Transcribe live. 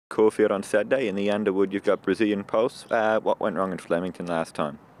Caulfield on Saturday. In the Underwood, you've got Brazilian Pulse. What went wrong in Flemington last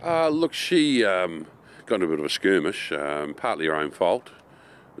time? Look, she got into a bit of a skirmish, partly her own fault.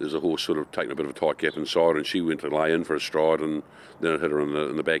 There's a horse sort of taking a bit of a tight gap inside, and she went to lay in for a stride, and then it hit her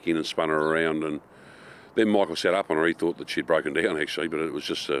in the back end and spun her around. And then Michael sat up on her. He thought that she'd broken down actually, but it was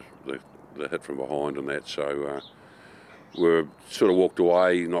just the hit from behind and that. So we sort of walked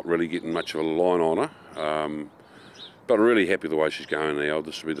away, not really getting much of a line on her. But I'm really happy the way she's going now.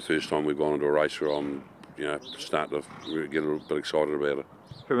 This will be the first time we've gone into a race where I'm, starting to get a little bit excited about it.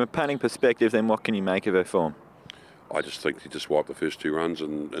 From a punting perspective, then what can you make of her form? I just think you just wipe the first two runs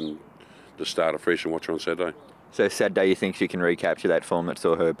and just start afresh and watch her on Saturday. So Saturday, you think she can recapture that form that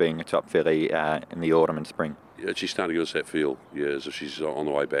saw her being a top filly in the autumn and spring? Yeah, she's starting to give us that feel, as if she's on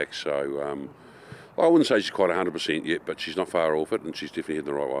the way back. So I wouldn't say she's quite 100% yet, but she's not far off it, and she's definitely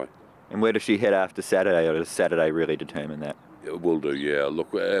heading the right way. And where does she head after Saturday, or does Saturday really determine that? It will do, yeah.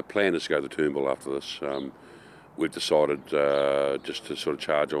 Look, our plan is to go to Turnbull after this. We've decided just to sort of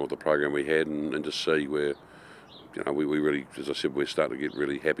charge on with the program we had and just see where, we really, as I said, we're starting to get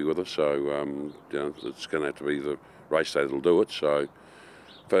really happy with her. So, it's going to have to be the race day that'll do it. So,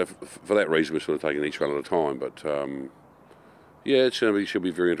 for that reason, we're sort of taking each run at a time. But, it's going to be, should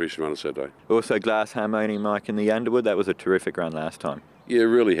be a very interesting run on Saturday. Also, Glass Harmony, Mike, in the Underwood. That was a terrific run last time. Yeah,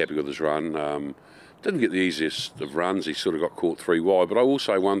 really happy with his run. Didn't get the easiest of runs. He sort of got caught 3 wide. But I will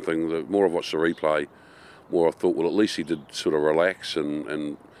say one thing, the more I've watched the replay, more I thought, well, at least he did sort of relax and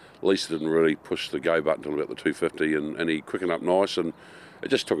at least didn't really push the go button until about the 250 and he quickened up nice, and it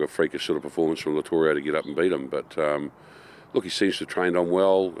just took a freakish sort of performance from Latorio to get up and beat him. But look, he seems to have trained on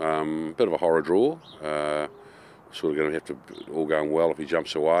well. Bit of a horror draw. Sort of going to have to, all going well, if he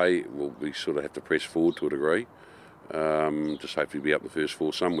jumps away, we sort of have to press forward to a degree. Just hopefully be up the first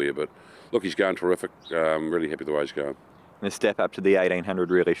 4 somewhere. But look, he's going terrific. Really happy the way he's going. And a step up to the 1800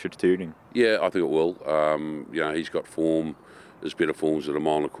 really should suit him. Yeah, I think it will. He's got form. There's better forms at a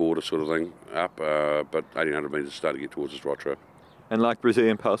mile and a quarter sort of thing up, but 1800 metres start to get towards his right trip. And like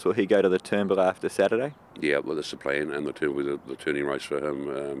Brazilian Pulse, will he go to the Turnbull after Saturday? Yeah, well, that's the plan, and the turning race for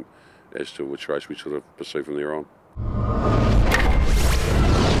him as to which race we sort of pursue from there on.